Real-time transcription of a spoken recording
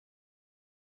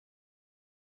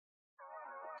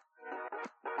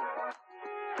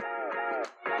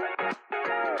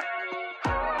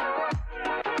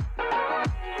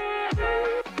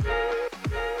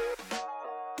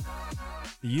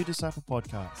You Disciple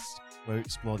podcast, where we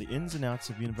explore the ins and outs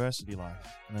of university life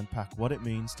and unpack what it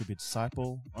means to be a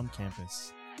disciple on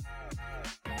campus.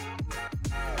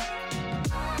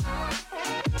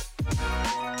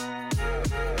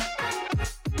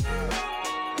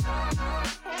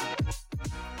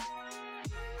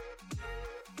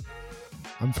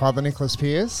 I'm Father Nicholas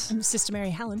Pierce. I'm Sister Mary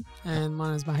Helen. And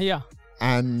mine is Mahir.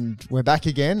 And we're back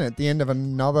again at the end of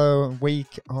another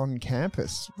week on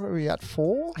campus. What are we at,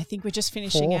 4? I think we're just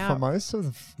finishing out. For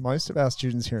most of our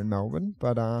students here in Melbourne.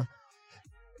 But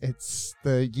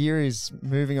the year is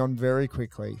moving on very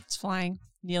quickly. It's flying.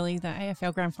 Nearly the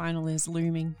AFL Grand Final is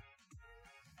looming.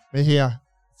 Mahir,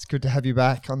 it's good to have you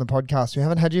back on the podcast. We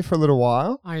haven't had you for a little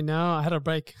while. I know, I had a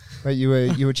break. But you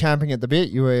were champing at the bit.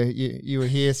 You were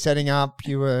here setting up.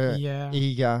 You were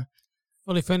eager.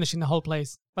 Fully furnishing the whole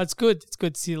place. But it's good. It's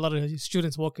good to see a lot of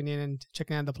students walking in and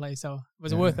checking out the place. So it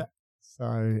was worth it.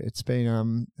 So it's been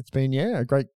a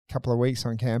great couple of weeks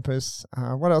on campus.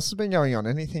 What else has been going on?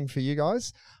 Anything for you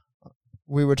guys?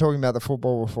 We were talking about the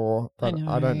football before, but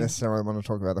I don't necessarily want to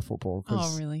talk about the football.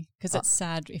 Oh, really? Because it's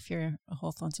sad if you're a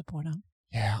Hawthorn supporter.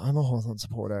 Yeah, I'm a Hawthorn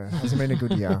supporter. It hasn't been a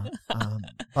good year.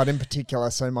 But in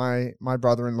particular, so my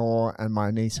brother-in-law and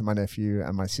my niece and my nephew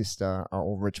and my sister are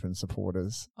all Richmond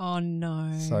supporters. Oh,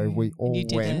 no. So we all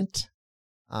went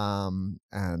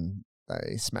and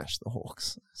they smashed the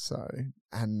Hawks.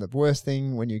 And the worst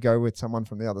thing when you go with someone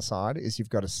from the other side is you've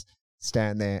got to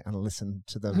stand there and listen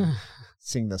to them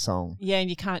sing the song. Yeah, and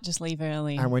you can't just leave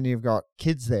early. And when you've got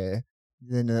kids there,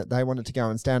 then they wanted to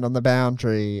go and stand on the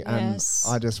boundary, and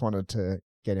I just wanted to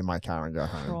get in my car and go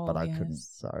home, but I couldn't.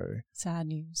 So sad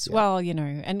news. Yeah. Well,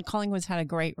 and Collingwood's had a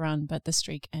great run, but the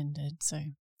streak ended. So,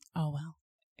 oh well,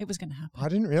 it was going to happen. I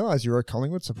didn't realise you were a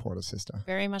Collingwood supporter, sister.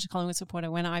 Very much a Collingwood supporter.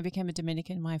 When I became a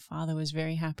Dominican, my father was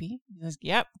very happy. He was,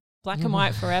 "Yep, black and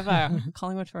white forever,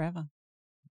 Collingwood forever."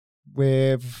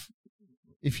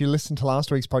 If you listened to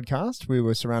last week's podcast, we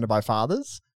were surrounded by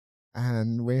fathers.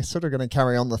 And we're sort of going to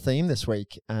carry on the theme this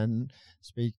week and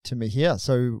speak to Mahir.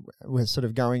 So we're sort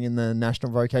of going in the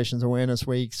National Vocations Awareness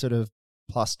Week sort of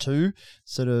 +2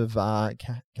 sort of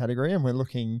category. And we're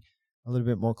looking a little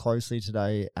bit more closely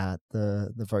today at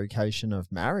the vocation of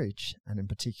marriage, and in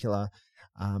particular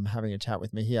having a chat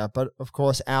with Mahir. But of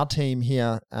course, our team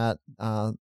here at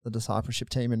the discipleship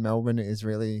team in Melbourne is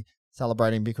really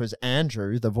celebrating because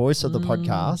Andrew, the voice of the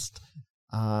podcast,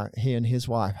 he and his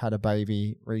wife had a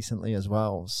baby recently as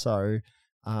well. So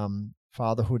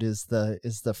fatherhood is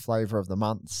the flavour of the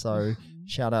month. So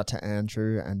shout out to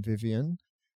Andrew and Vivian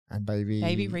and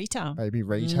baby Rita. Baby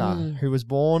Rita, who was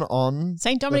born on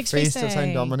St. Dominic's the feast of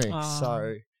St. Dominic. Oh.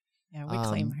 So yeah, we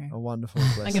claim her. A wonderful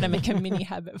blessing. I'm going to make a mini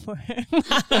habit for her.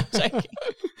 I'm joking.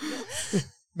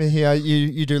 Mahir,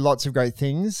 you do lots of great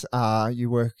things. You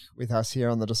work with us here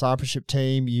on the discipleship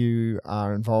team. You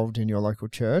are involved in your local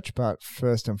church, but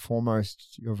first and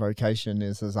foremost, your vocation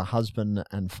is as a husband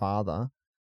and father.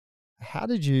 How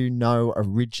did you know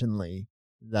originally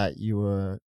that you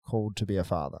were called to be a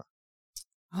father?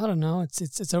 I don't know.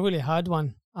 It's a really hard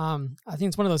one. I think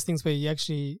it's one of those things where you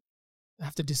actually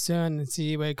have to discern and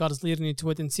see where God is leading you to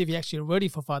it and see if you're actually ready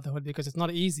for fatherhood, because it's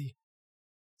not easy.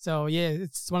 So, yeah,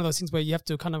 it's one of those things where you have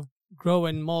to kind of grow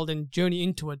and mold and journey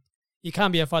into it. You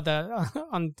can't be a father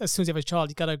as soon as you have a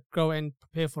child. You got to grow and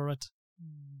prepare for it.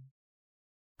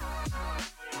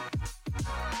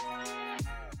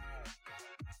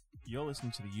 You're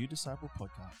listening to the You Disciple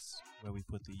podcast, where we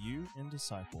put the you in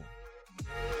disciple.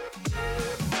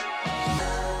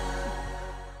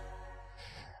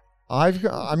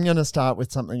 I'm going to start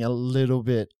with something a little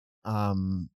bit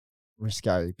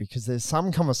risque, because there's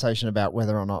some conversation about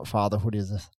whether or not fatherhood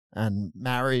and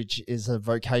marriage is a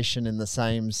vocation in the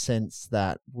same sense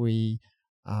that we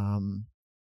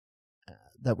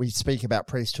speak about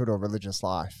priesthood or religious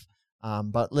life.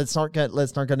 But let's not get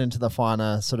into the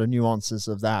finer sort of nuances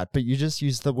of that. But you just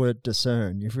use the word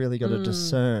discern. You've really got to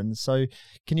discern. So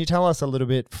can you tell us a little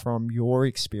bit from your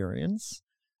experience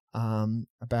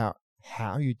about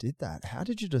how you did that? How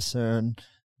did you discern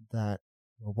that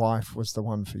your wife was the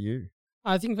one for you?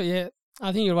 I think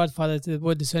you're right, Father. The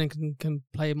word discerning can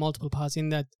play multiple parts in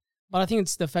that. But I think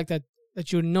it's the fact that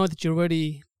you know that you're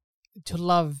ready to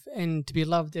love and to be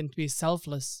loved and to be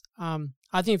selfless.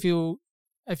 I think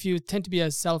if you tend to be a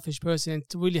selfish person,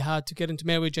 it's really hard to get into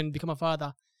marriage and become a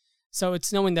father. So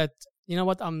it's knowing that, you know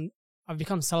what, I've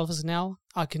become selfless now.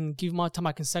 I can give my time,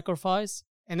 I can sacrifice.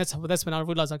 And that's when I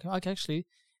realized, actually,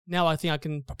 now I think I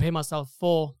can prepare myself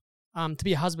for to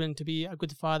be a husband, to be a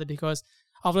good father, because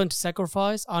I've learned to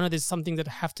sacrifice. I know there's something that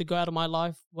have to go out of my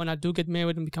life when I do get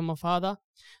married and become a father.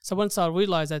 So once I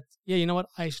realized that, yeah, you know what,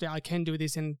 I can do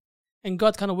this, and And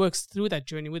God kind of works through that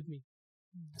journey with me.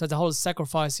 So the whole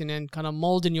sacrificing and kind of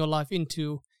molding your life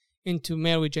into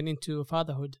marriage and into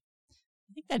fatherhood.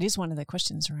 I think that is one of the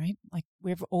questions, right? Like,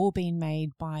 we've all been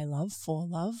made by love, for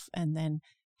love, and then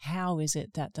how is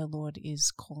it that the Lord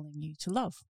is calling you to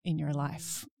love in your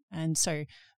life? And so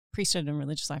priesthood and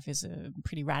religious life is a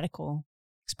pretty radical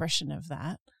expression of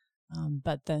that.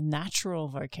 But the natural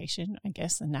vocation, I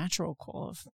guess, the natural call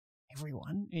of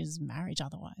everyone is marriage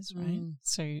otherwise, right?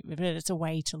 So it's a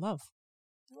way to love.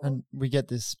 And we get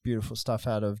this beautiful stuff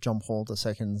out of John Paul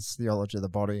II's theology of the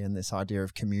body and this idea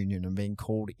of communion and being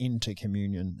called into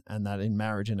communion, and that in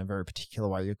marriage in a very particular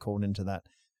way you're called into that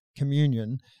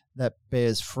communion that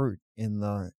bears fruit in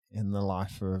the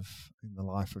life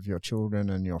of your children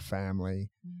and your family.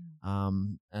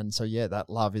 And so that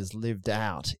love is lived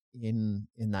out in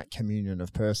that communion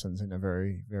of persons in a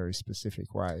very, very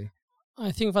specific way.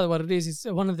 I think, Father, what it is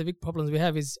one of the big problems we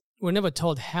have is we're never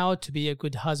told how to be a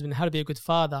good husband, how to be a good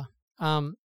father.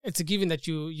 It's a given that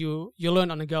you learn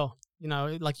on the go. You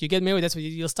know, like you get married, that's what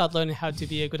you'll start learning how to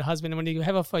be a good husband. And when you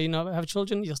have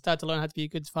children, you'll start to learn how to be a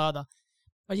good father.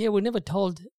 But we're never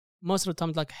told most of the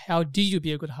time, like, how do you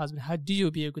be a good husband? How do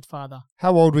you be a good father?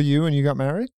 How old were you when you got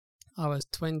married? I was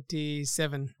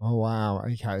 27. Oh wow!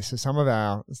 Okay, so some of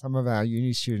our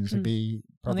uni students would be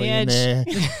probably On the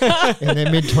edge. in their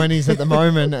mid-20s at the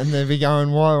moment, and they'd be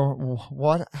going, "Whoa,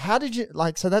 what? How did you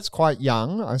like?" So that's quite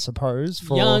young, I suppose.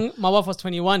 Young. My wife was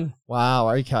 21. Wow.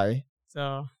 Okay.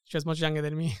 So she was much younger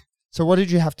than me. So what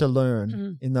did you have to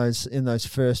learn in those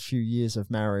first few years of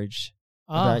marriage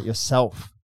about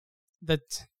yourself?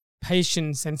 That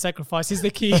patience and sacrifice is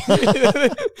the key.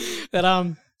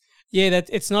 That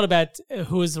it's not about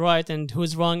who's right and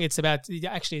who's wrong. It's about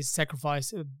actually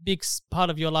sacrifice. A big part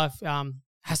of your life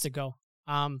has to go.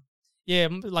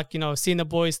 Seeing the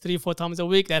boys 3-4 times a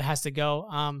week, that has to go.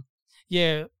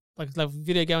 Like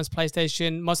video games,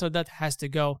 PlayStation, most of that has to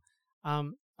go.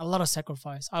 A lot of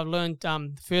sacrifice. I've learned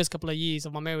the first couple of years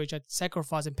of my marriage that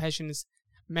sacrifice and patience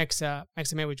makes a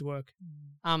marriage work.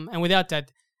 And without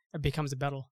that, it becomes a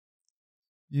battle.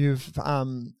 You've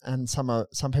and some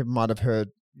people might have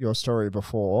heard your story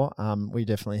before. We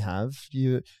definitely have.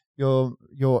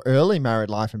 Your early married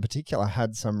life in particular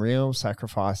had some real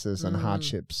sacrifices and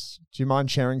hardships. Do you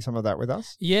mind sharing some of that with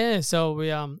us? Yeah. So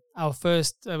we our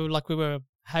first we were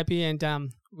happy, and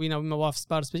my wife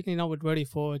started speaking. We're ready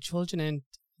for children,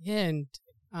 and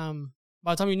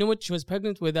by the time we knew it, she was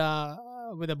pregnant with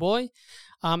a boy.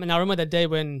 And I remember that day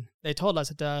when they told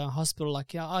us at the hospital,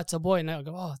 it's a boy, and I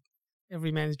go, oh,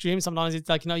 every man's dream. Sometimes it's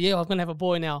like, I'm gonna have a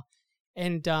boy now.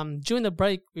 And during the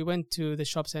break, we went to the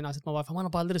shops, and I said to my wife, I want to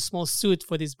buy a little small suit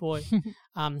for this boy. So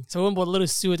we went and bought a little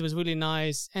suit. It was really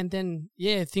nice. And then,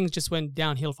 things just went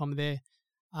downhill from there.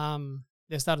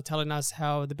 They started telling us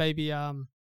how the baby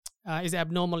is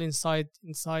abnormal inside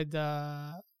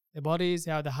their bodies,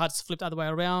 how the heart's flipped the other way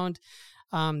around.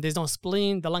 There's no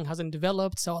spleen. The lung hasn't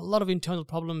developed. So a lot of internal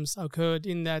problems occurred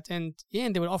in that. And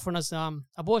they were offering us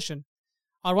abortion.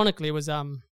 Ironically, it was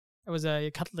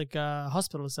a Catholic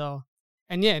hospital. So.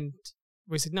 And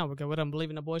we said, no, we don't believe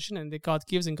in abortion, and that God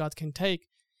gives and God can take.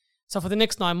 So for the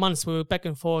next 9 months, we were back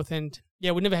and forth, and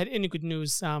we never had any good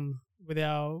news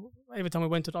every time we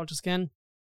went to the ultrasound.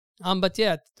 But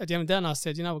at the end of the day, I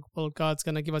said, God's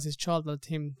going to give us his child, let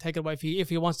him take it away if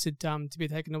he wants it to be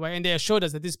taken away. And they assured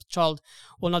us that this child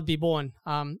will not be born.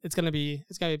 It's going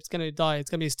to die. It's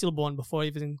going to be stillborn before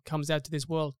it even comes out to this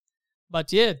world. But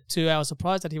to our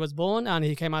surprise that he was born, and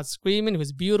he came out screaming. He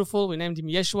was beautiful. We named him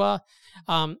Yeshua.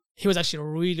 He was actually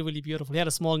really, really beautiful. He had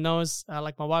a small nose,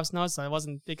 like my wife's nose, so it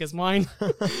wasn't big as mine.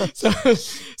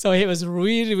 so he was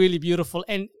really, really beautiful.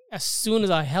 And as soon as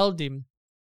I held him,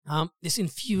 this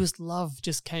infused love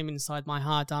just came inside my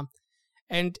heart.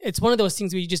 And it's one of those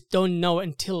things where you just don't know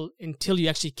until you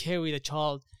actually carry the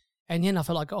child. And then I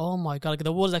felt like, oh my God,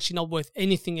 the world's actually not worth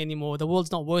anything anymore. The world's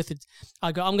not worth it.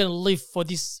 I go, I'm going to live for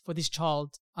this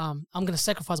child. I'm going to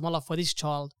sacrifice my life for this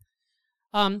child.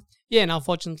 And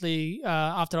unfortunately,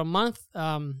 after a month,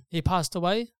 he passed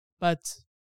away. But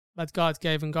God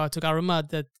gave and God took. I remember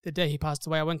that the day he passed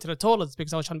away, I went to the toilets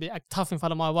because I was trying to be tough in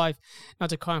front of my wife, not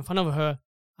to cry in front of her.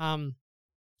 I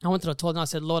went to the toilet and I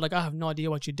said, Lord, I have no idea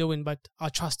what you're doing, but I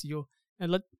trust you.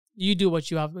 And let you do what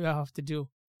you have to do.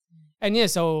 And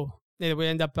so we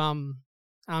end up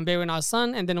burying our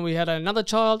son, and then we had another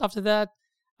child after that,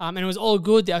 and it was all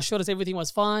good. They assured us everything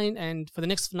was fine, and for the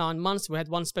next 9 months, we had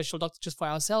one special doctor just for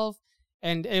ourselves,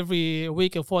 and every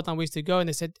week or fortnight we used to go, and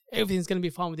they said, everything's going to be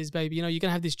fine with this baby, you're going to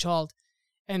have this child.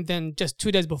 And then just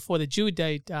 2 days before the due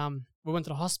date, we went to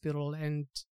the hospital, and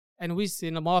And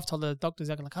my wife told the doctors,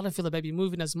 like, I don't feel the baby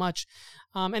moving as much.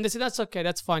 And they said, that's okay,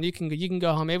 that's fine. You can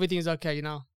go home. Everything is okay,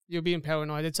 You're being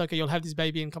paranoid. It's okay. You'll have this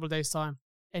baby in a couple of days' time.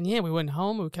 And yeah, we went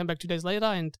home. We came back 2 days later,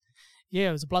 and yeah,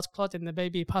 it was a blood clot, and the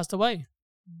baby passed away.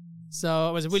 So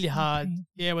it was really hard.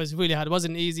 Yeah, it was really hard. It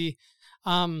wasn't easy.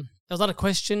 There was a lot of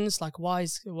questions, like why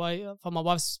for my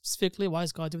wife specifically, why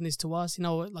is God doing this to us?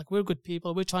 Like, we're good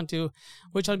people. We're trying to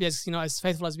be as as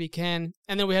faithful as we can.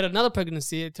 And then we had another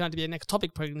pregnancy. It turned out to be an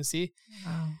ectopic pregnancy.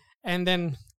 Wow.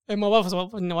 And my wife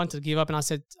wanted to give up, and I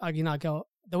said, the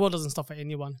world doesn't stop for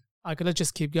anyone. Let's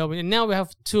just keep going. And now we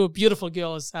have 2 beautiful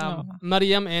girls,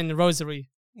 Mariam and Rosary.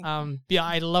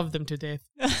 I love them to death.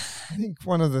 I think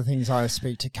one of the things I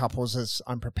speak to couples as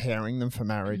I'm preparing them for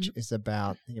marriage is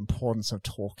about the importance of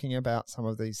talking about some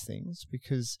of these things,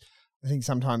 because I think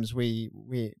sometimes we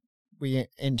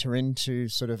enter into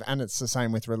sort of, and it's the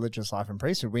same with religious life and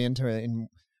priesthood, we enter in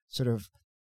sort of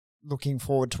looking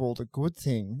forward to all the good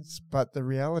things, but the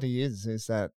reality is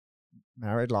that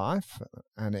married life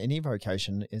and any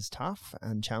vocation is tough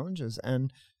and challenges,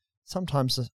 and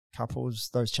sometimes the couples,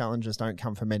 those challenges don't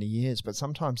come for many years, but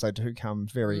sometimes they do come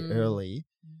very early.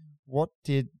 What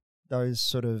did those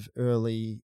sort of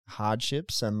early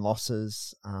hardships and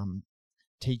losses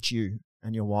teach you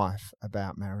and your wife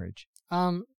about marriage?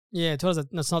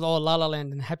 It's not all la la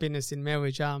land and happiness in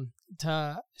marriage.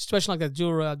 Situation like that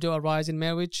do arise in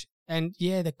marriage, and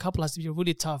the couple has to be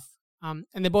really tough. And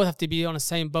they both have to be on the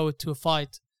same boat to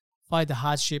fight the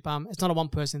hardship. It's not a one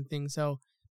person thing, so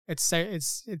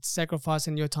it's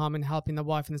sacrificing your time and helping the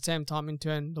wife, and at the same time, in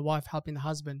turn, the wife helping the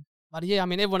husband. But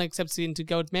everyone accepts it to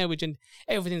go to marriage, and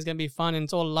everything's gonna be fun, and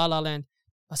it's all la la land.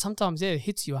 But sometimes, it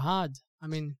hits you hard.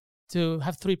 To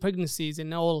have 3 pregnancies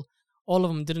and all of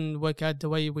them didn't work out the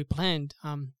way we planned.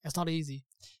 It's not easy.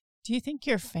 Do you think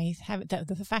your faith,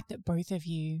 the fact that both of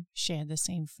you shared the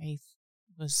same faith,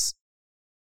 was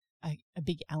a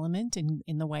big element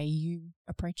in the way you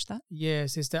approach that?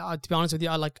 Yes, sister. To be honest with you,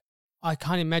 I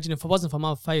can't imagine if it wasn't for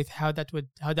my faith how that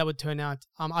would turn out.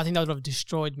 I think that would have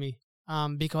destroyed me.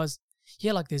 Because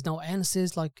there's no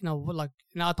answers. I'd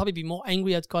probably be more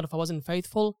angry at God if I wasn't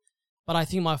faithful. But I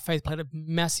think my faith played a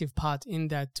massive part in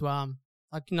that.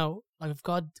 If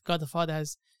God the Father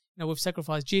has, we've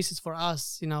sacrificed Jesus for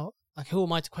us. Who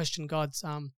am I to question God's?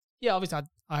 Obviously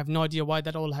I have no idea why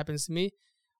that all happens to me,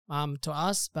 to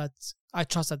us. But I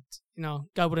trust that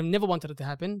God would have never wanted it to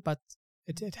happen, but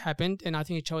it happened, and I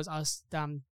think it shows us,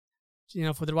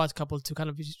 for the right couple to kind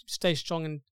of stay strong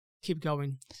and keep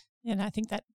going. Yeah, and I think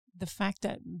that the fact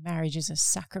that marriage is a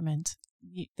sacrament,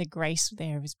 the grace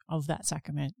there of that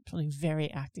sacrament probably very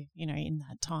active, in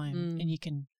that time, and you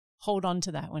can hold on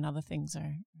to that when other things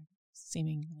are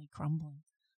seemingly crumbling.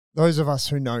 Those of us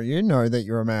who know you know that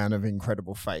you're a man of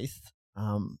incredible faith,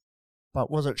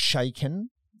 but was it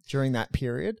shaken during that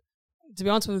period? To be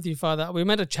honest with you, Father, we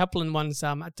met a chaplain once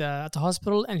at the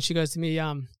hospital, and she goes to me,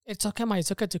 "It's okay, mate.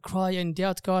 It's okay to cry and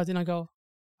doubt God." And I go,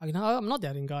 "I'm not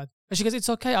doubting God." And she goes, "It's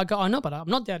okay." I go, "I know, but I'm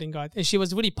not doubting God." And she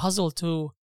was really puzzled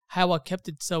to how I kept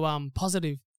it so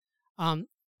positive,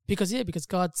 because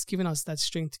God's given us that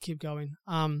strength to keep going.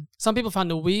 Some people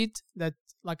found it weird that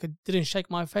it didn't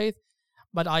shake my faith,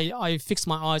 but I fixed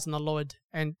my eyes on the Lord,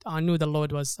 and I knew the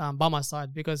Lord was by my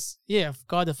side, because if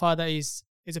God the Father is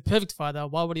a perfect Father,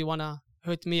 why would He want to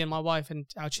hurt me and my wife and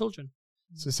our children?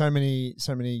 So many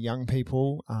young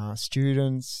people,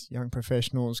 students, young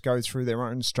professionals go through their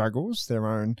own struggles, their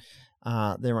own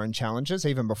challenges,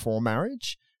 even before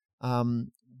marriage.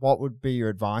 What would be your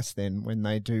advice then when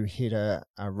they do hit a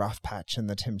rough patch and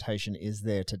the temptation is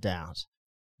there to doubt?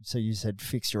 So you said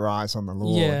fix your eyes on the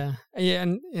Lord. Yeah,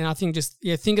 and I think just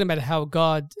thinking about how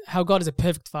God is a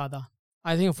perfect Father.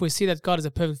 I think if we see that God is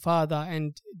a perfect Father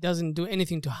and doesn't do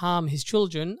anything to harm His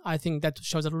children, I think that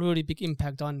shows a really big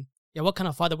impact on what kind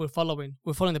of Father we're following.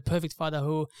 We're following the perfect Father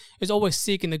who is always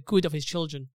seeking the good of His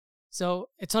children. So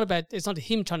it's not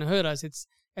Him trying to hurt us. It's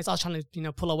us trying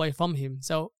to pull away from Him.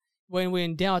 So when we're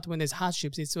in doubt, when there's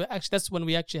hardships, that's when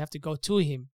we actually have to go to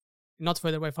Him, not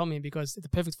further away from Him, because the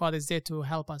perfect Father is there to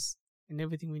help us in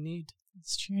everything we need.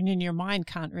 It's true. And in your mind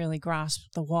can't really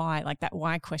grasp the why. Like that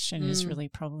why question is really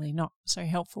probably not so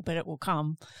helpful, but it will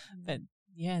come. But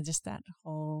just that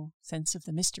whole sense of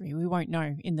the mystery. We won't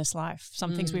know in this life.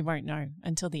 Some things we won't know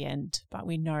until the end, but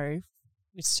we know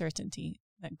with certainty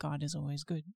that God is always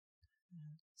good.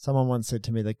 Someone once said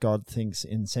to me that God thinks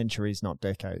in centuries, not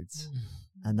decades,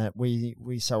 and that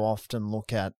we so often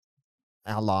look at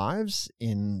our lives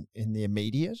in the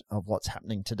immediate of what's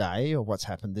happening today or what's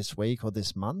happened this week or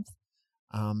this month.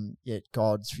 Yet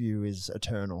God's view is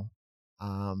eternal.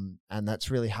 And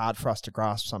that's really hard for us to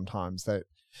grasp sometimes, that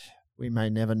we may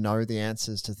never know the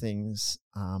answers to things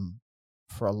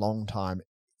for a long time,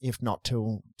 if not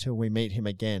till we meet him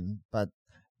again, but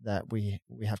that we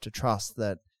have to trust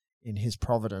that in his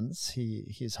providence,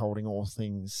 he is holding all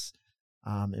things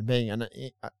in being. And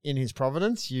in his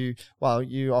providence, you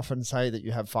often say that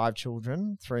you have 5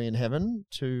 children, 3 in heaven,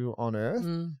 2 on earth.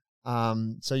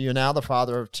 So you're now the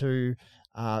father of 2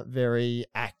 very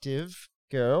active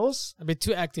girls. A bit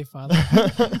too active, father.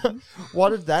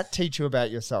 What did that teach you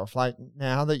about yourself? Like,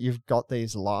 now that you've got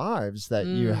these lives that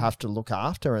you have to look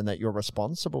after and that you're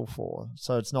responsible for.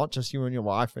 So it's not just you and your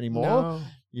wife anymore. No.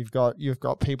 You've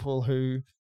got people who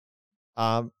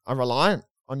are reliant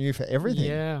on you for everything.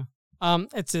 Yeah.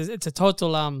 It's a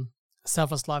total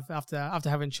selfless life after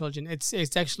having children. It's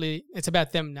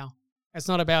about them now. It's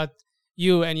not about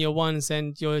you and your wants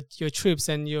and your trips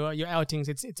and your outings.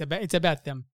 It's about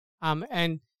them.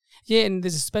 And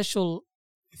there's a special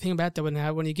thing about that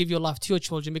when you give your life to your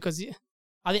children, because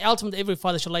I think ultimately every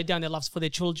father should lay down their lives for their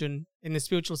children in the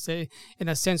spiritual in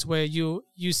a sense where you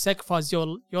sacrifice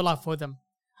your life for them.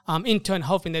 In turn,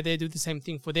 hoping that they do the same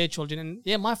thing for their children.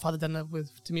 And my father done that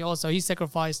to me also. He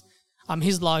sacrificed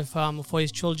his life for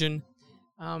his children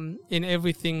in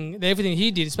everything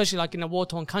he did, especially like in a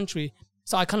war-torn country.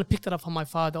 So I kind of picked that up from my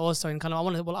father also, and kind of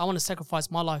I want to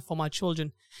sacrifice my life for my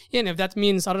children. And if that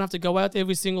means I don't have to go out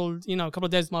every single couple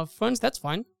of days with my friends, that's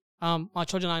fine. My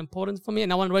children are important for me,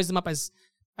 and I want to raise them up as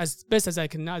best as I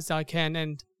can.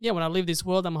 And when I leave this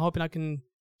world, I'm hoping I can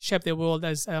shape their world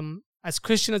as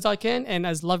Christian as I can and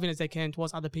as loving as I can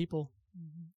towards other people.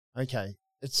 Okay.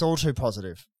 It's all too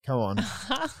positive. Come on.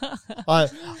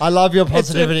 I love your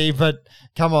positivity, but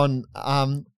come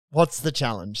on. What's the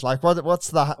challenge? Like,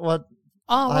 what's the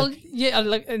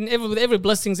with every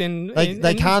blessings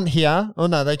they can't hear. Oh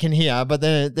no, they can hear, but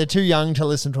they're too young to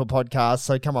listen to a podcast.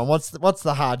 So come on, what's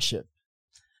the hardship?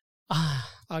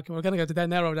 Okay, we're gonna go to that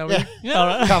narrow, don't we? Yeah. All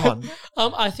right. Come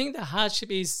on. I think the hardship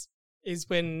is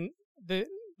when the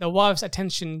wife's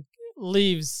attention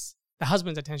leaves the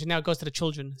husband's attention. Now it goes to the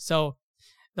children. So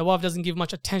the wife doesn't give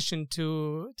much attention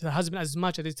to the husband as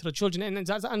much as it is to the children, and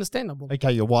that's understandable.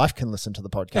 Okay, your wife can listen to the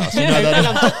podcast. You know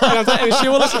that. and she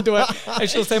will listen to it, and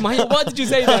she'll say, "Mahir, why did you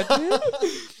say that?"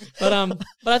 But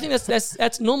I think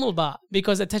that's normal,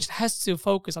 because attention has to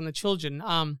focus on the children.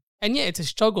 And it's a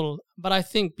struggle. But I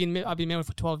think I've been married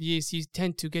for 12 years. You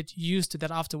tend to get used to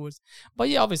that afterwards.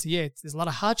 But obviously, there's a lot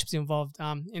of hardships involved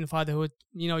in fatherhood.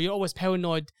 You're always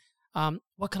paranoid.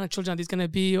 What kind of children are these going to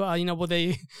be?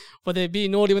 Will they be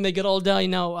naughty when they get older?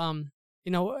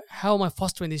 How am I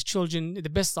fostering these children the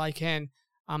best I can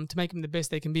to make them the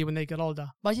best they can be when they get older?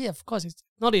 But of course, it's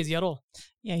not easy at all.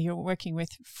 Yeah, you're working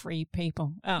with free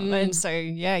people. And so,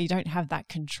 you don't have that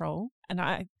control.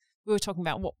 And we were talking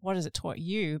about what has it taught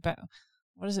you, but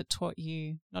what has it taught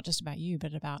you, not just about you,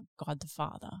 but about God the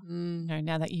Father?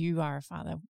 Now that you are a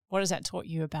father, what has that taught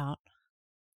you about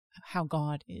how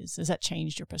God is? Has that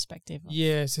changed your perspective?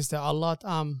 Yeah, sister, a lot.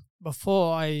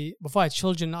 Before I had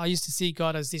children, I used to see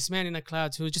God as this man in the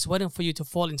clouds who was just waiting for you to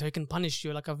fall in so he can punish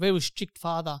you, like a very strict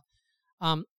father.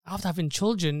 After having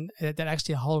children, that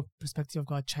actually a whole perspective of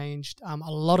God changed. A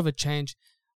lot of it changed.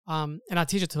 And I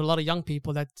teach it to a lot of young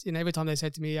people that every time they say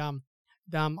to me,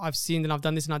 I've seen and I've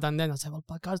done this and I've done that, and I say, well,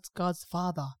 but God's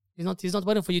Father. He's not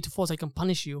waiting for you to fall so he can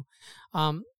punish you.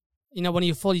 When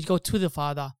you fall, you go to the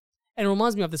Father. And it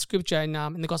reminds me of the scripture in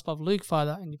the Gospel of Luke,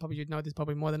 Father, and you'd know this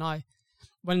probably more than I,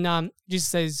 when Jesus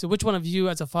says, which one of you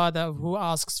as a father who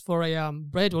asks for a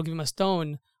bread will give him a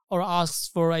stone, or asks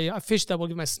for a fish that will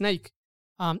give him a snake?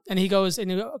 And he goes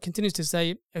and he continues to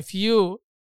say, if you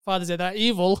fathers that are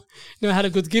evil know how to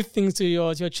good give things to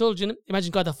your children, imagine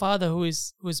God the Father who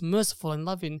is merciful and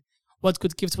loving. What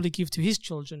good gifts will he give to his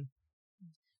children?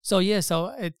 So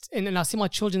and I see my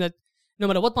children that no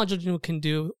matter what my children can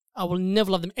do, I will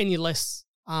never love them any less.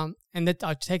 And that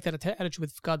I take that attitude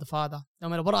with God the Father. No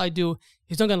matter what I do,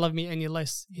 he's not going to love me any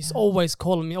less. He's always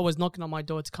calling me, always knocking on my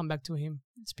door to come back to him.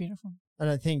 It's beautiful. And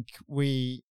I think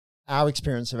our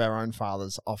experience of our own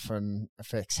fathers often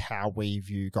affects how we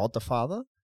view God the Father.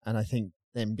 And I think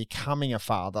then becoming a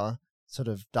father sort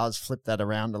of does flip that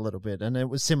around a little bit. And it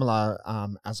was similar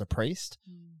as a priest,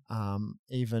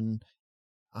 even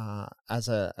as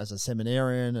a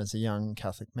seminarian, as a young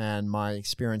Catholic man, my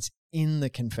experience in the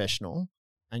confessional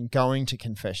and going to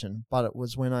confession. But it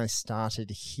was when I started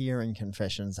hearing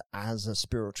confessions as a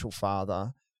spiritual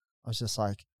father, I was just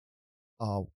like,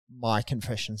 oh, my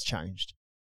confession's changed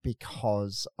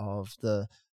because of the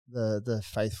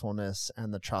faithfulness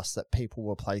and the trust that people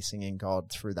were placing in God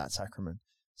through that sacrament.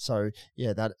 So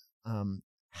that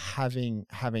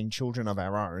having children of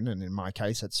our own, and in my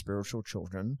case, it's spiritual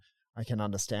children, I can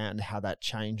understand how that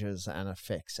changes and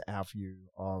affects our view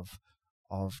of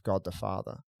God the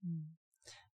Father.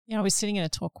 Yeah, I was sitting in a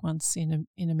talk once in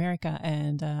America,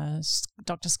 and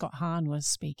Dr. Scott Hahn was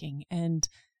speaking, and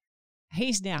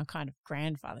he's now kind of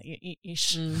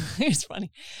grandfather-ish. It's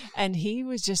funny. And he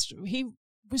was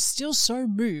still so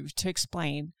moved to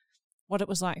explain what it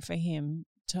was like for him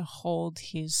to hold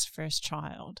his first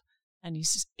child. And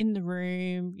he's just in the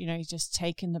room, he's just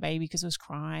taken the baby because it was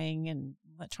crying and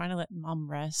trying to let mum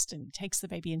rest, and he takes the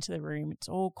baby into the room. It's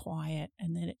all quiet,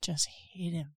 and then it just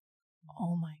hit him.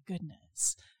 Oh my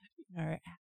goodness.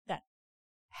 That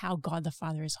how God the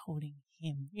Father is holding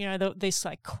him. This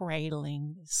like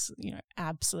cradling, this,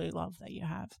 absolute love that you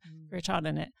have for a child,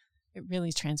 and it really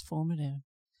is transformative.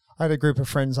 I had a group of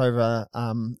friends over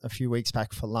a few weeks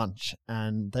back for lunch,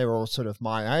 and they were all sort of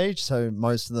my age. So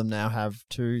most of them now have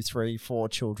 2, 3, 4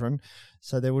 children.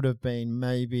 So there would have been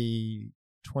maybe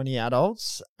 20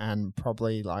 adults and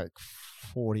probably like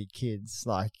 40 kids.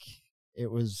 Like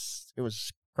it was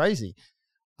crazy.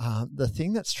 The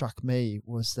thing that struck me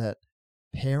was that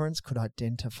parents could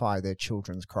identify their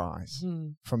children's cries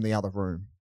from the other room.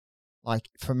 Like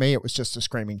for me, it was just a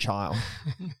screaming child.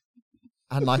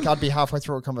 And like I'd be halfway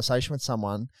through a conversation with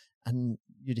someone and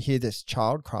you'd hear this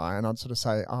child cry, and I'd sort of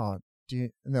say, "Oh, do you?"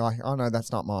 And they're like, "Oh no,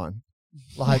 that's not mine."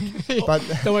 Like, but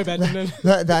don't worry about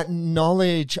it. that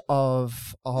knowledge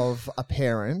of a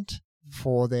parent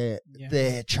for their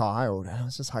child, and I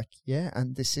was just like, yeah,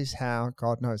 and this is how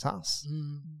God knows us.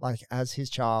 Like as His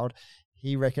child,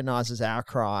 He recognizes our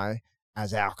cry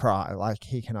as our cry. Like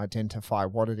He can identify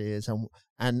what it is,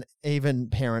 and even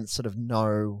parents sort of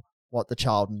know what the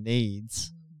child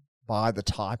needs by the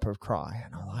type of cry.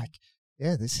 And I'm like,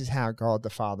 yeah, this is how God the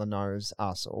Father knows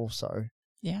us also.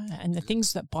 Yeah, and the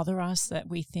things that bother us that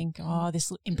we think, oh,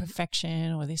 this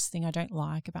imperfection or this thing I don't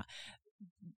like about,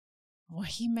 well,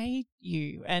 He made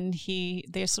you, and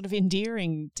they're sort of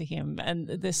endearing to Him. And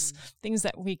this things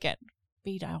that we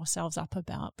beat ourselves up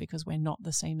about because we're not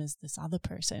the same as this other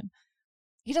person.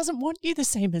 He doesn't want you the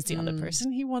same as the other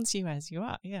person. He wants you as you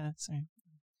are. Yeah, so...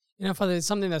 Father, it's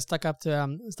something that stuck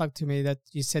to me that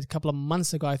you said a couple of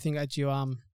months ago. I think we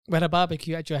had a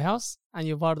barbecue at your house, and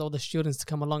you invited all the students to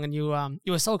come along, and you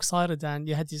were so excited, and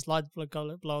you had these light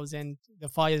globes, and the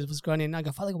fire was going in. I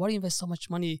go, Father, why do you invest so much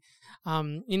money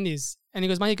in this? And he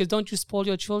goes, Mahir, don't you spoil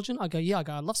your children? I go, yeah.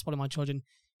 I love spoiling my children.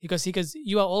 He goes,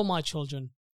 you are all my children.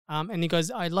 And he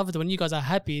goes, I love it when you guys are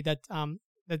happy. That's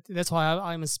why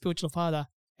I'm a spiritual father,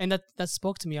 and that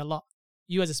spoke to me a lot.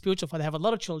 You as a spiritual father have a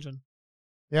lot of children.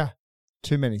 Yeah,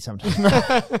 too many sometimes.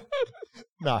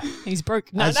 No. He's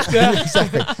broke.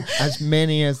 Exactly. As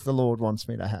many as the Lord wants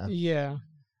me to have. Yeah.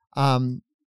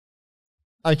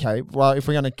 Okay, well, if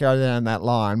we're going to go down that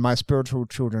line, my spiritual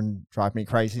children drive me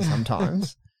crazy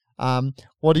sometimes.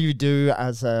 What do you do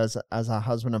as a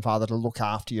husband and father to look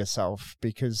after yourself?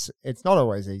 Because it's not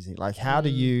always easy. Like, how do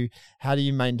you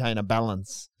maintain a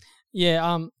balance?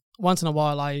 Yeah. Once in a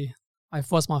while, I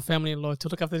force my family-in-law to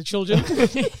look after the children,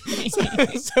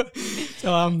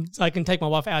 so I can take my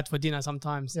wife out for dinner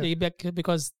sometimes. Yeah.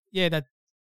 Because that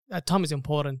time is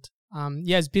important.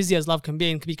 As busy as love can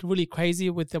be, and can be really crazy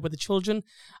with the children,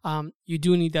 you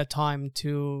do need that time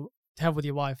to have with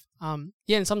your wife. And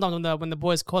sometimes when the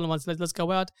boys call and want let's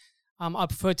go out, I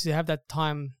prefer to have that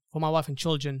time for my wife and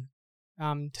children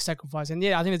to sacrifice. And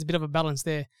I think there's a bit of a balance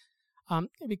there.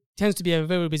 It tends to be a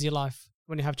very busy life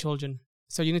when you have children.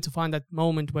 So you need to find that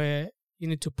moment where you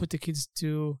need to put the kids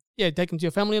to, take them to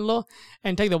your family-in-law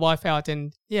and take the wife out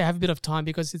and, have a bit of time,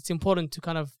 because it's important to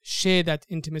kind of share that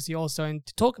intimacy also, and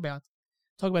to talk about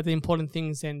the important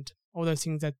things and all those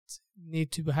things that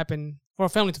need to happen for a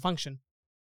family to function.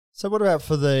 So what about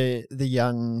for the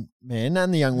young men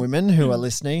and the young women who are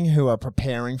listening, who are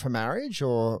preparing for marriage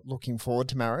or looking forward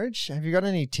to marriage? Have you got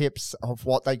any tips of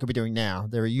what they could be doing now?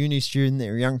 They're a uni student,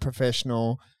 they're a young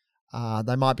professional.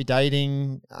 They might be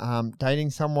dating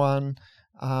someone.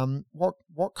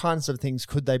 What kinds of things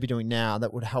could they be doing now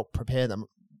that would help prepare them?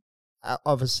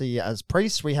 Obviously, as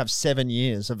priests, we have 7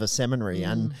 years of a seminary,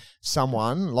 and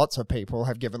lots of people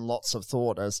have given lots of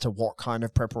thought as to what kind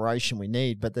of preparation we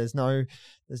need. But there's no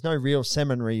real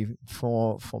seminary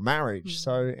for marriage.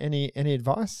 So, any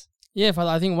advice? Yeah,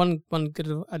 Father, I think one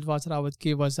good advice that I would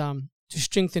give was to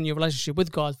strengthen your relationship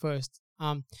with God first.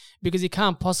 Because you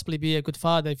can't possibly be a good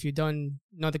father if you don't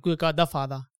know the good God, the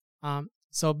Father.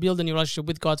 So building your relationship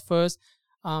with God first,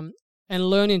 and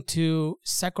learning to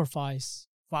sacrifice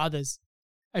for others.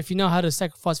 If you know how to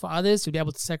sacrifice for others, you'll be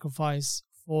able to sacrifice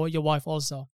for your wife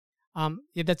also.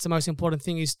 That's the most important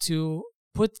thing, is to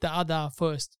put the other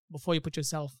first before you put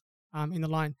yourself in the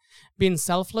line. Being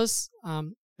selfless,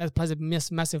 that plays a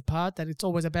massive part, that it's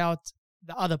always about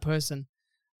the other person.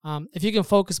 If you can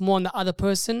focus more on the other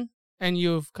person and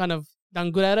you've kind of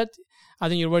done good at it, I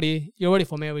think you're ready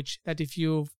for marriage. That if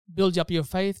you build up your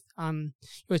faith,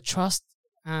 your trust,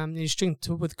 your strength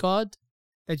with God,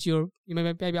 that you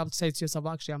may be able to say to yourself,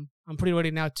 actually, I'm pretty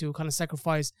ready now to kind of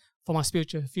sacrifice for my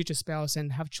future spouse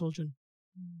and have children.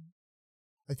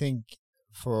 I think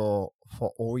for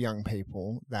all young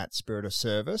people, that spirit of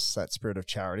service, that spirit of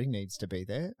charity needs to be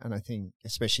there. And I think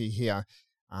especially here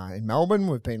in Melbourne,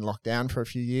 we've been locked down for a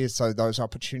few years, so those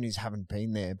opportunities haven't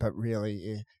been there. But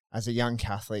really, as a young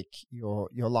Catholic, your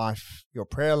life, your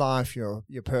prayer life, your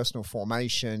personal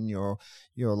formation, your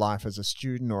life as a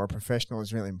student or a professional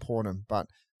is really important. But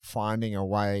finding a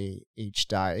way each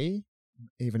day,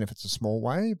 even if it's a small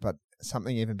way, but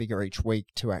something even bigger each week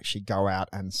to actually go out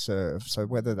and serve. So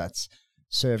whether that's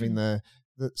serving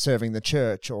serving the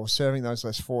church or serving those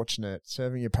less fortunate,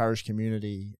 serving your parish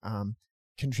community,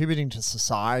 contributing to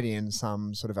society in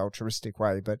some sort of altruistic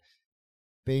way, but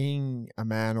being a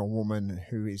man or woman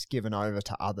who is given over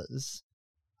to others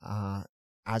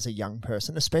as a young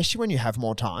person, especially when you have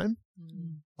more time.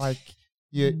 Like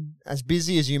you're as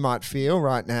busy as you might feel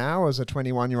right now as a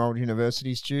 21-year-old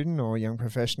university student or a young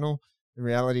professional. The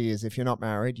reality is, if you're not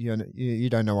married, you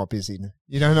don't know what busy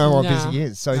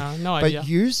is. So, no idea. But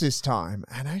use this time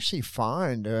and actually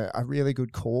find a really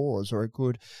good cause or a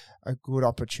good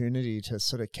opportunity to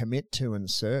sort of commit to and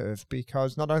serve,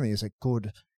 because not only is it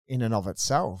good in and of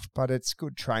itself, but it's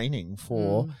good training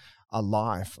for a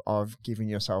life of giving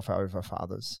yourself over for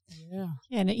others. Yeah,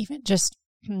 and even just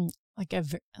like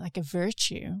a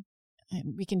virtue,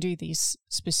 we can do these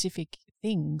specific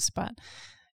things, but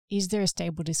is there a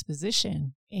stable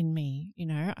disposition in me? You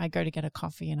know, I go to get a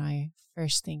coffee and I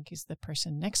first think, is the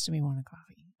person next to me want a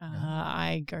coffee?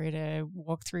 I go to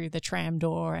walk through the tram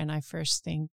door and I first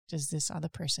think, does this other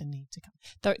person need to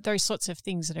come? Those sorts of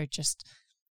things that are just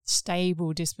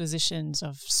stable dispositions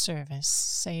of service,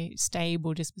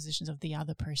 stable dispositions of the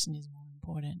other person is more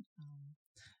important.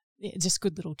 Just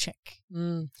good little check.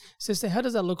 So how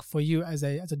does that look for you as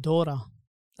a daughter?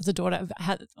 As a daughter,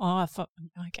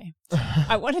 okay.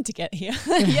 I wanted to get here.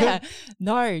 Yeah,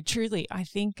 no, truly, I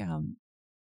think, and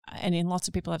in lots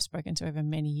of people I've spoken to over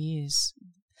many years,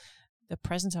 the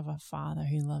presence of a father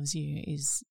who loves you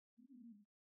is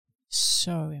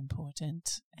so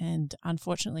important, and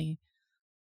unfortunately,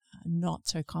 not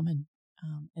so common.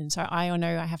 And so I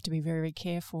know I have to be very, very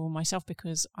careful myself,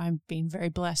 because I've been very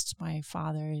blessed. My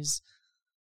father is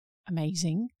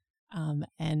amazing.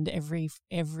 And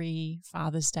every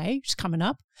Father's Day, which is coming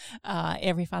up,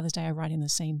 every Father's Day I write in the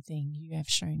same thing: you have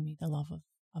shown me the love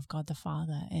of God the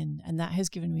Father, and that has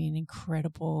given me an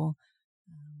incredible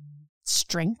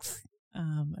strength.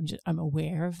 I'm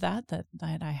aware of that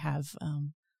I have.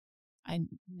 I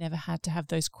never had to have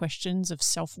those questions of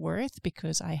self-worth,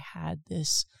 because I had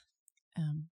this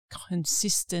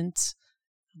consistent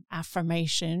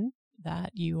affirmation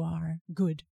that you are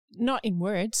good, not in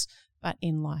words, but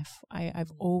in life.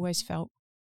 I've always felt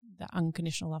the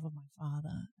unconditional love of my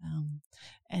father,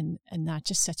 and that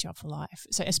just sets you up for life.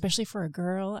 So especially for a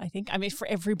girl, I think, for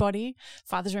everybody,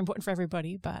 fathers are important for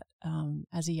everybody, but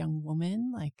as a young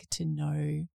woman, like to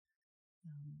know,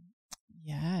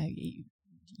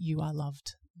 you are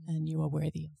loved and you are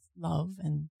worthy of love,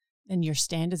 and your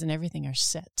standards and everything are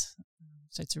set.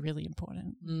 So it's really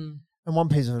important. And one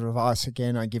piece of advice,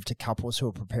 again, I give to couples who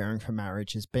are preparing for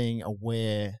marriage is being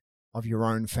aware of your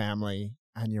own family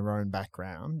and your own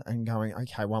background, and going,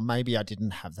 okay, well, maybe I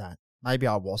didn't have that. Maybe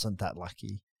I wasn't that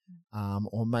lucky.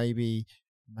 Or maybe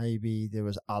there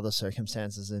was other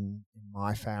circumstances in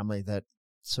my family that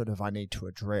sort of I need to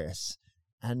address.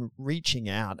 And reaching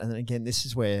out. And again, this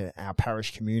is where our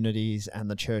parish communities and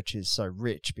the church is so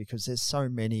rich, because there's so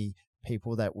many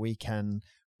people that we can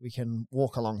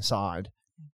walk alongside.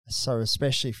 So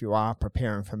especially if you are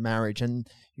preparing for marriage and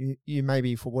you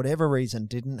maybe for whatever reason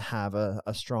didn't have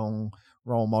a strong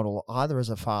role model either as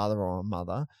a father or a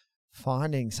mother,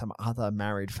 finding some other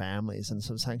married families and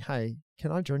sort of saying, hey,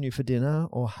 can I join you for dinner?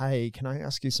 Or, hey, can I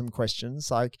ask you some questions?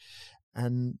 That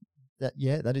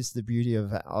is the beauty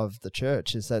of the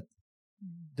church, is that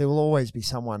there will always be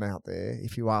someone out there,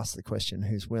 if you ask the question,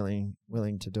 who's willing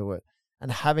to do it.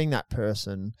 And having that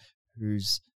person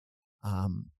who's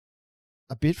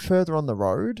a bit further on the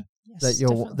road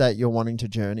that you're wanting to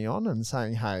journey on, and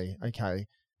saying, hey, okay,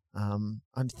 I'm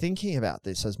thinking about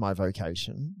this as my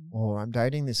vocation, or I'm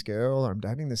dating this girl, or I'm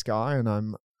dating this guy, and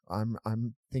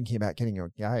I'm thinking about getting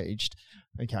engaged.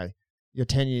 Okay, you're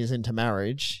 10 years into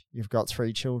marriage, you've got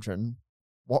 3 children.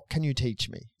 What can you teach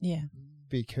me? Yeah.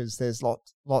 Because there's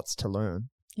lots to learn.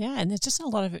 Yeah, and there's just a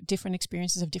lot of different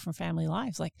experiences of different family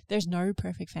lives. Like there's no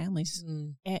perfect families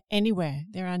anywhere.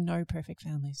 There are no perfect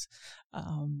families.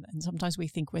 And sometimes we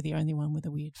think we're the only one with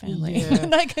a weird family. Yeah.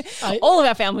 Like all of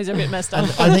our families are a bit messed up.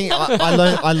 I think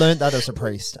I learned that as a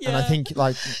priest. And I think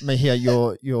like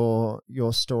Mahir,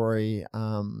 your story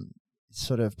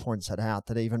sort of points that out,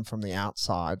 that even from the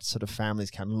outside, sort of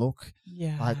families can look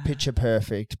like picture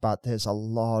perfect, but there's a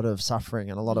lot of suffering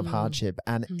and a lot of hardship,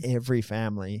 and every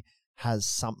family has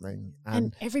something.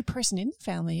 And every person in the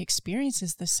family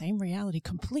experiences the same reality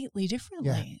completely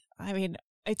differently. Yeah. I mean,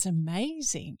 it's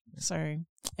amazing. So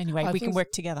anyway, we can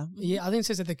work together. Yeah, I think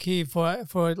it's the key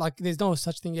for like, there's no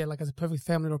such thing yet, like as a perfect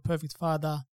family or a perfect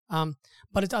father.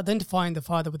 But it's identifying the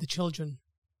father with the children,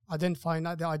 identifying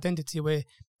the identity where,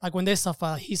 like when they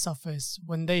suffer, he suffers.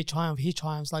 When they triumph, he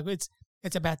triumphs. Like it's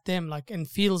about them, like, and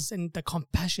feels and the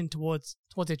compassion towards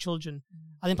their children.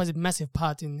 I think plays a massive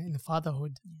part in the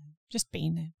fatherhood. Just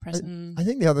being there, present. I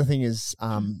think the other thing is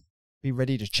be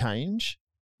ready to change.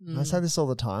 I say this all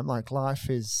the time, like life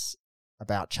is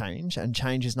about change, and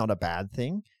change is not a bad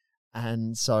thing.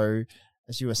 And so,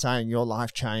 as you were saying, your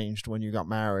life changed when you got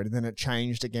married, and then it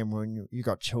changed again when you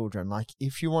got children. Like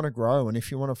if you want to grow and if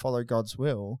you want to follow God's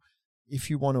will, if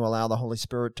you want to allow the Holy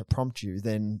Spirit to prompt you,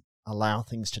 then allow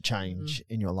things to change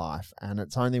in your life. And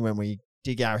it's only when we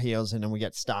dig our heels in and we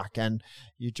get stuck, and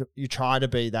you try to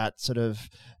be that sort of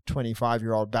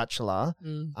 25-year-old bachelor,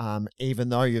 even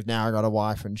though you've now got a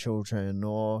wife and children,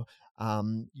 or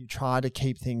you try to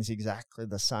keep things exactly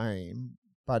the same.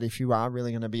 But if you are really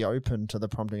going to be open to the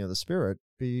prompting of the Spirit,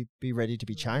 be ready to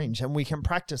be changed. And we can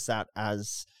practice that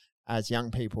as young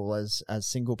people, as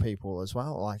single people as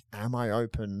well. Like, am I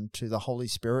open to the Holy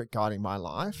Spirit guiding my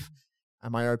life?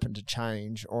 Am I open to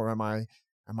change, or am I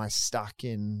stuck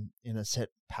in a set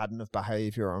pattern of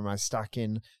behavior, or am I stuck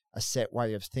in a set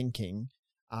way of thinking,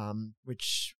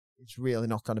 which is really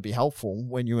not going to be helpful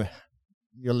when you're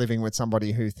living with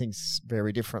somebody who thinks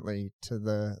very differently to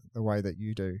the way that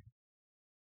you do.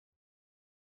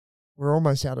 We're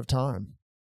almost out of time,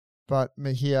 but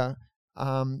Mahir,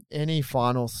 any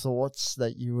final thoughts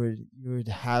that you would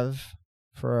have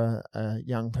for a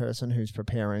young person who's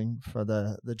preparing for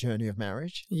the journey of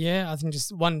marriage? Yeah, I think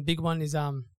just one big one is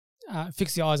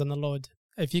fix your eyes on the Lord.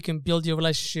 If you can build your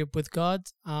relationship with God,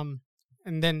 and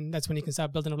then that's when you can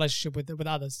start building a relationship with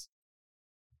others.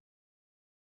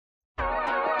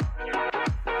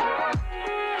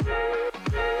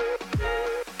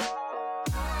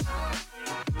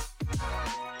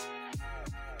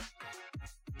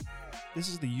 This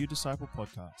is the You Disciple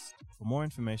podcast. For more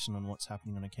information on what's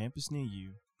happening on a campus near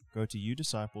you, go to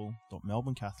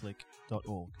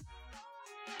youdisciple.melbournecatholic.org.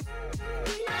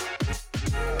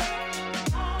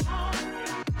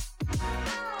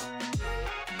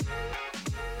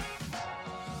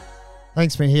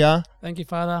 Thanks, Mahir. Thank you,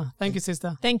 Father. Thank you,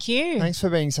 Sister. Thank you. Thanks for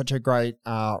being such a great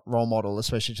role model,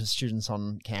 especially to students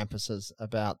on campuses,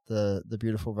 about the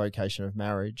beautiful vocation of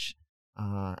marriage.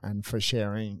 And for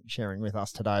sharing with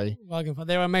us today. Welcome.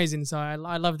 They're amazing, so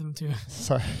I love them too.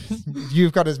 So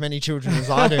you've got as many children as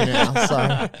I do now.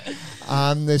 So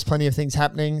there's plenty of things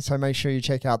happening. So make sure you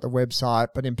check out the website.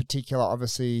 But in particular,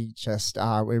 obviously, just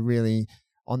we're really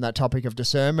on that topic of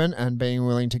discernment and being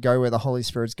willing to go where the Holy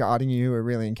Spirit's guiding you. We're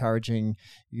really encouraging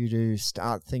you to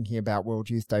start thinking about World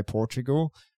Youth Day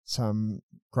Portugal. Some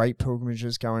great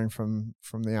pilgrimages going from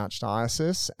the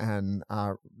Archdiocese, and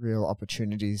real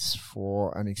opportunities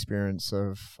for an experience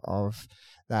of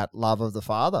that love of the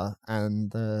Father and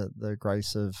the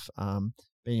grace of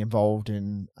being involved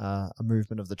in a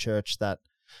movement of the Church that,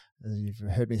 as you've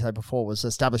heard me say before, was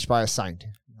established by a saint.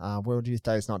 World Youth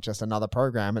Day is not just another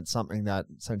program, it's something that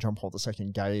St. John Paul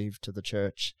II gave to the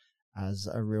Church as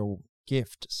a real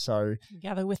gift. So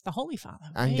gather with the Holy Father.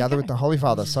 And gather with the Holy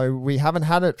Father. So we haven't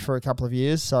had it for a couple of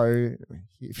years. So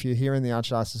if you're here in the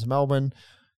Archdiocese of Melbourne,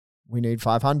 we need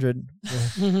 500.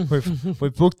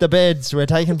 We've booked the beds. We're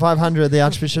taking 500. The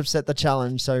Archbishop set the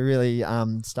challenge. So really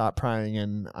start praying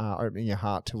and opening your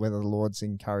heart to whether the Lord's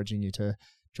encouraging you to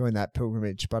join that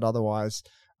pilgrimage. But otherwise,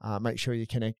 make sure you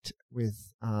connect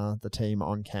with the team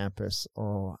on campus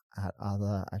or at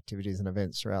other activities and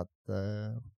events throughout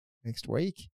the next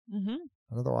week. Mm-hmm.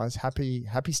 But otherwise, happy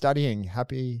studying,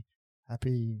 happy life.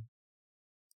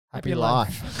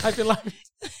 Happy life.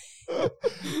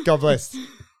 God bless.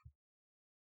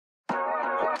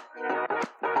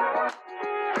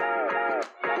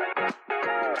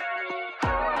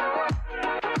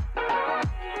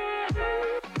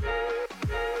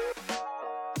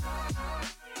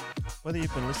 Whether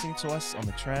you've been listening to us on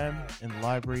the tram, in the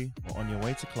library, or on your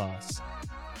way to class,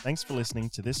 thanks for listening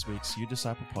to this week's You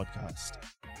Disciple podcast.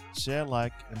 Share,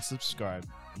 like, and subscribe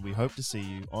and we hope to see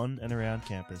you on and around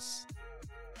campus.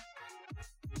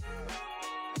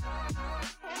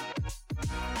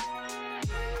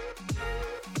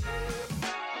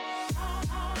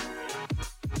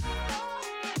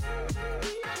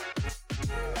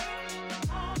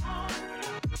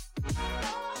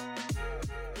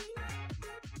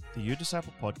 The You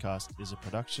Disciple podcast is a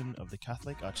production of the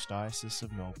Catholic Archdiocese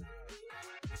of Melbourne.